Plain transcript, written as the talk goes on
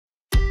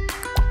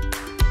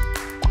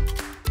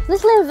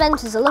Little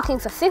Inventors are looking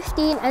for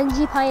 15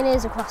 energy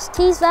pioneers across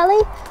Tees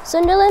Valley,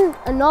 Sunderland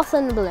and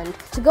Northumberland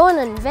to go on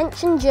an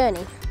invention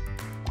journey.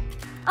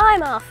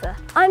 I'm Arthur,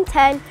 I'm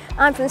 10,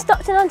 I'm from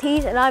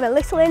Stockton-on-Tees and I'm a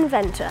little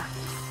inventor.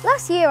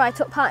 Last year I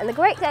took part in the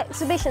Great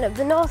Exhibition of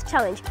the North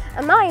Challenge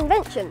and my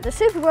invention, the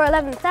Supergrow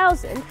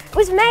 11000,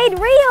 was made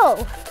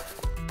real!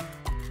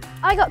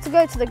 I got to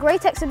go to the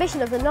Great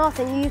Exhibition of the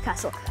North in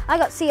Newcastle. I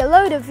got to see a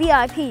load of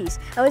VIPs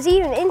and was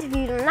even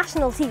interviewed on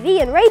national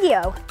TV and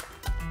radio.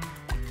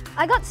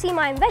 I got to see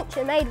my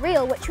invention made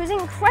real, which was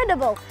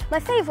incredible. My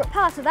favourite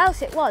part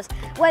about it was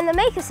when the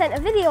maker sent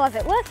a video of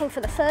it working for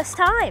the first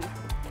time.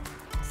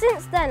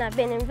 Since then I've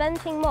been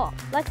inventing more,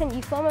 like a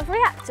new form of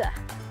reactor.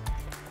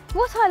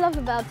 What I love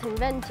about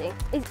inventing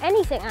is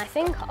anything I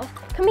think of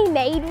can be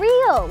made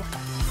real.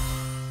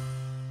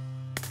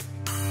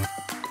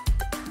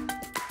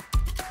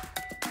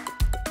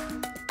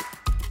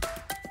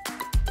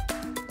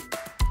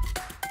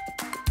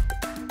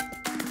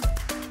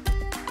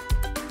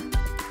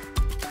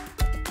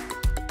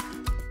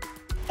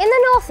 In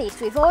the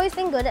Northeast, we've always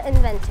been good at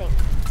inventing.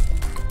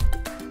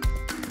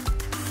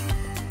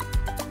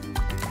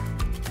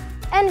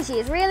 Energy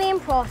is really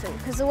important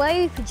because the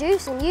way we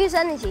produce and use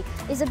energy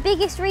is the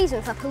biggest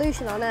reason for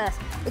pollution on Earth.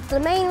 It's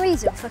the main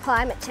reason for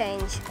climate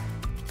change.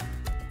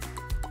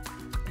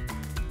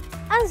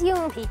 As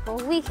young people,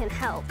 we can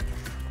help.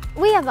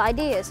 We have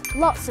ideas,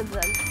 lots of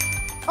them.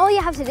 All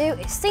you have to do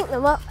is think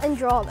them up and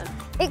draw them.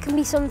 It can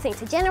be something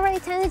to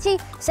generate energy,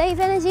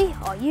 save energy,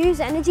 or use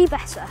energy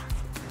better.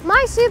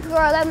 My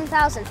Supergrow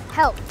 11000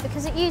 helps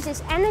because it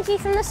uses energy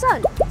from the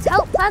sun to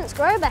help plants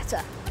grow better.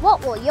 What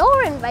will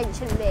your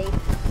invention be?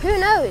 Who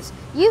knows?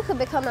 You could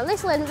become a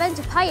little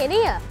inventor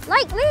pioneer,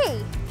 like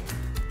me!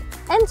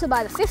 Enter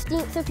by the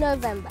 15th of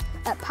November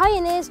at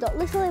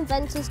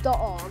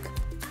pioneers.littleinventors.org.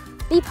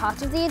 Be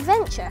part of the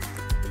adventure.